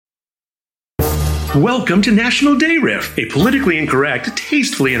Welcome to National Day Riff, a politically incorrect,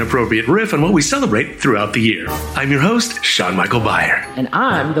 tastefully inappropriate riff on what we celebrate throughout the year. I'm your host, Sean Michael Byer. And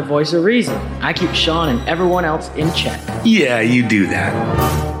I'm the voice of reason. I keep Sean and everyone else in check. Yeah, you do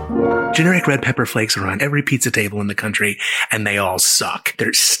that. Generic red pepper flakes are on every pizza table in the country, and they all suck.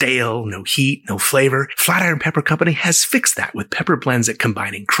 They're stale, no heat, no flavor. Flatiron Pepper Company has fixed that with pepper blends that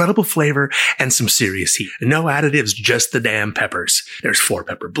combine incredible flavor and some serious heat. No additives, just the damn peppers. There's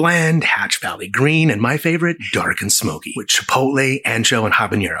 4-pepper blend, Hatch Valley Green, and my favorite, dark and smoky, with chipotle, ancho, and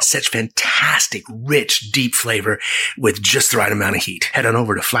habanero. Such fantastic, rich, deep flavor with just the right amount of heat. Head on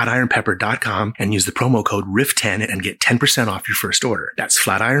over to flatironpepper.com and use the promo code RIFF10 and get 10% off your first order. That's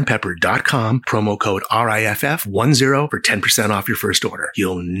flatironpepper.com, promo code RIFF10 for 10% off your first order.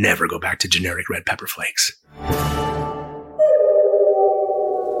 You'll never go back to generic red pepper flakes.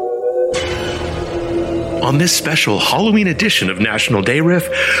 On this special Halloween edition of National Day Riff,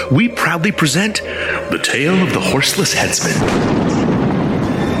 we proudly present The Tale of the Horseless Headsman.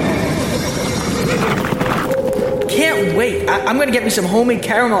 Can't wait. I'm going to get me some homemade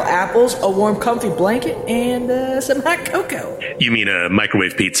caramel apples, a warm comfy blanket, and some hot cocoa. You mean a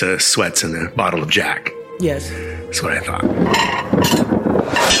microwave pizza, sweats, and a bottle of Jack? Yes. That's what I thought.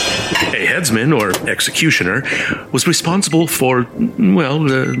 A headsman, or executioner, was responsible for,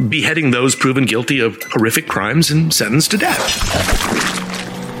 beheading those proven guilty of horrific crimes and sentenced to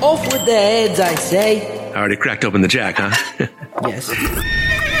death. Off with the heads, I say. I already cracked open the Jack, huh? Yes.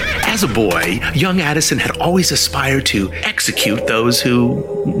 As a boy, young Addison had always aspired to execute those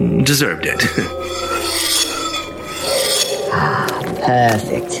who deserved it.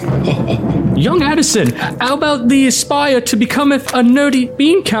 Perfect. Young Addison, how about the aspire to become a nerdy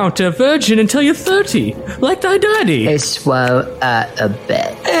bean counter virgin until you're 30, like thy daddy? I swore at a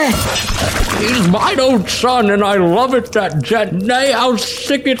bit. He's my old son, and I love it that jet. Nay, I'll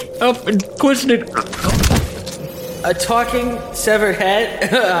stick it up and twist it. A talking severed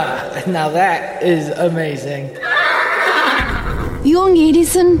head? Now that is amazing. Young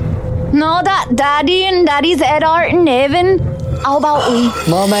Edison, now that Daddy and Daddy's head are in heaven, how about we?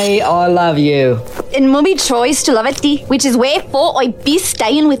 Mommy, I love you. And Mummy tries to love it too, which is why thought I'd be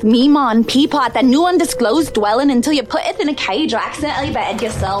staying with me, man, Peapot, that no undisclosed dwelling until you put it in a cage or accidentally bedded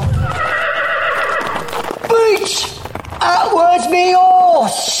yourself. Bitch! That was me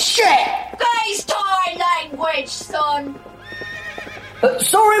horse! Shit! Nice toy language, son.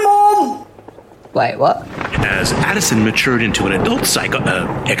 Sorry, Mom! Wait, what? As Addison matured into an adult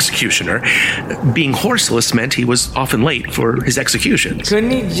executioner, being horseless meant he was often late for his executions.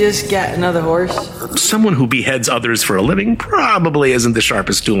 Couldn't he just get another horse? Someone who beheads others for a living probably isn't the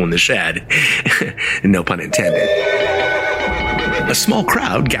sharpest tool in the shed. No pun intended. A small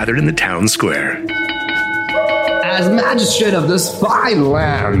crowd gathered in the town square. As magistrate of this fine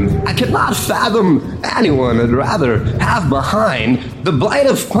land, I cannot fathom anyone I'd rather have behind the blade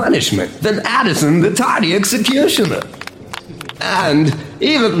of punishment than Addison the tardy executioner. And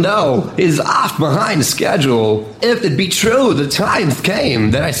even though he's off behind schedule, if it be true the time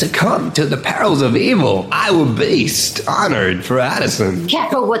came that I succumbed to the perils of evil, I will be honored for Addison.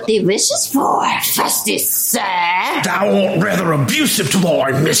 Careful what thee wishes for, Festus, sir. Thou art rather abusive to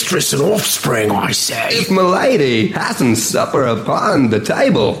thy mistress and offspring, I say. If my lady hasn't supper upon the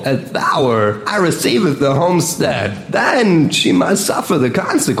table at the hour I receiveth the homestead, then she must suffer the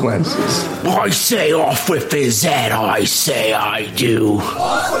consequences. I say off with his head, I say I do.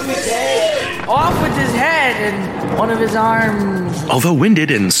 Off with his head! Off with his head and one of his arms. Although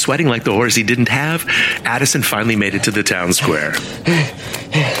winded and sweating like the horse he didn't have, Addison finally made it to the town square.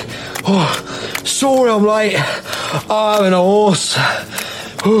 Oh, sorry I'm late. I'm in a horse.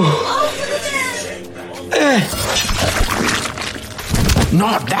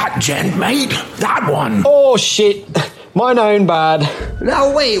 Not that gent, mate. That one. Oh, shit. My own bad.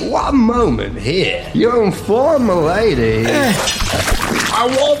 Now, wait 1 moment here. You inform my lady. I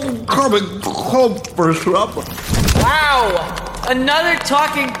won't come and home for supper. Wow! Another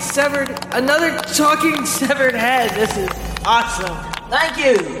talking severed head. This is awesome. Thank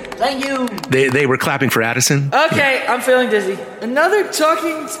you. They were clapping for Addison? Okay, I'm feeling dizzy. Another talk.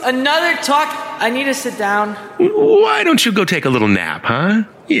 I need to sit down. Why don't you go take a little nap, huh?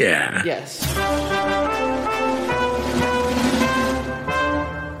 Yeah. Yes.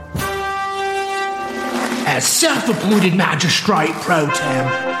 As self-appointed magistrate pro tem.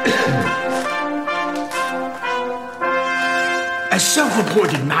 As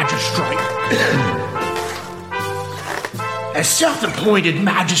self-appointed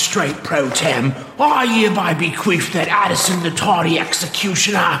magistrate pro tem, I hereby bequeath that Addison the tardy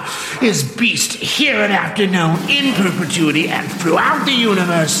executioner is beast here and after known in perpetuity and throughout the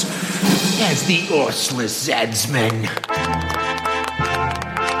universe as the Horseless Headsman.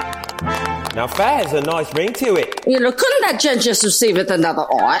 Now, fair has a nice ring to it. You know, couldn't that gent just receive it another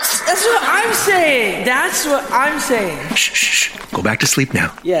horse? That's what I'm saying. That's what I'm saying. Shh. Go back to sleep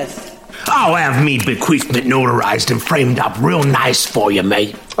now. Yes. I'll have me bequeathment notarized and framed up real nice for you,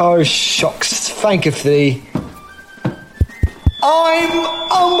 mate. Oh, shucks. Thanketh thee. I'm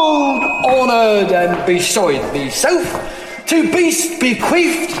humbled, honoured, and beside myself to be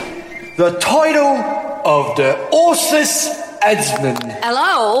bequeathed the title of the Horseless Headsman.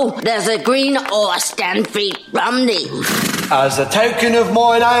 Hello, there's a green horse 10 feet from thee. As a token of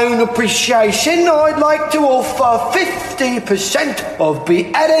my own appreciation, I'd like to offer 50% of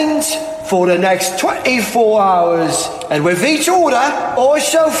beheadings for the next 24 hours. And with each order, I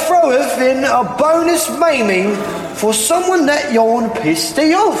shall throweth in a bonus maiming for someone that yon pissed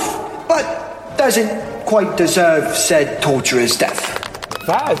thee off, but doesn't quite deserve said torturer's death.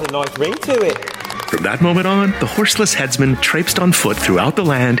 That has a nice ring to it. From that moment on, the horseless headsman traipsed on foot throughout the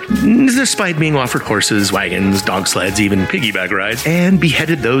land, despite being offered horses, wagons, dog sleds, even piggyback rides, and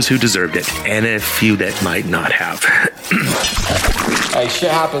beheaded those who deserved it, and a few that might not have. Hey,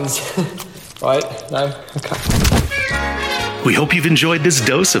 shit happens. Right? No? Okay. We hope you've enjoyed this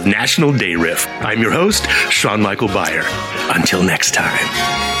dose of National Day Riff. I'm your host, Sean Michael Byer. Until next time.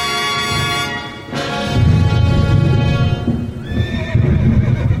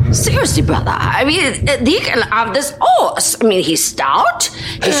 Seriously, brother, I mean, you can have this horse. I mean, he's stout,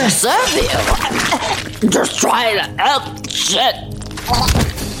 he's servile. Just trying to help shit.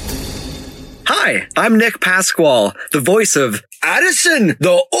 Hi, I'm Nick Pasquale, the voice of Addison,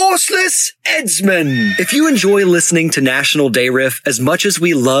 the Horseless Headsman. If you enjoy listening to National Day Riff as much as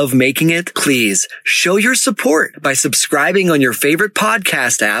we love making it, please show your support by subscribing on your favorite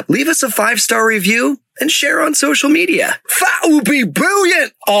podcast app, leave us a 5-star review, and share on social media. That would be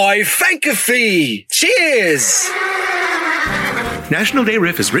brilliant! I thanketh thee. Cheers! National Day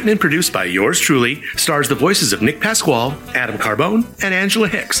Riff is written and produced by yours truly, stars the voices of Nick Pasquale, Adam Carbone, and Angela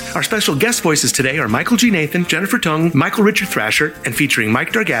Hicks. Our special guest voices today are Michael G. Nathan, Jennifer Tung, Michael Richard Thrasher, and featuring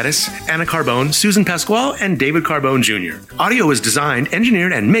Mike Dargatis, Anna Carbone, Susan Pasquale, and David Carbone Jr. Audio is designed,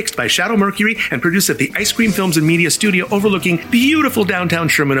 engineered, and mixed by Shadow Mercury and produced at the Ice Cream Films and Media Studio overlooking beautiful downtown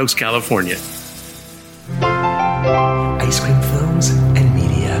Sherman Oaks, California. Ice Cream Films and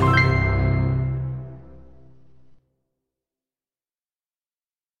Media.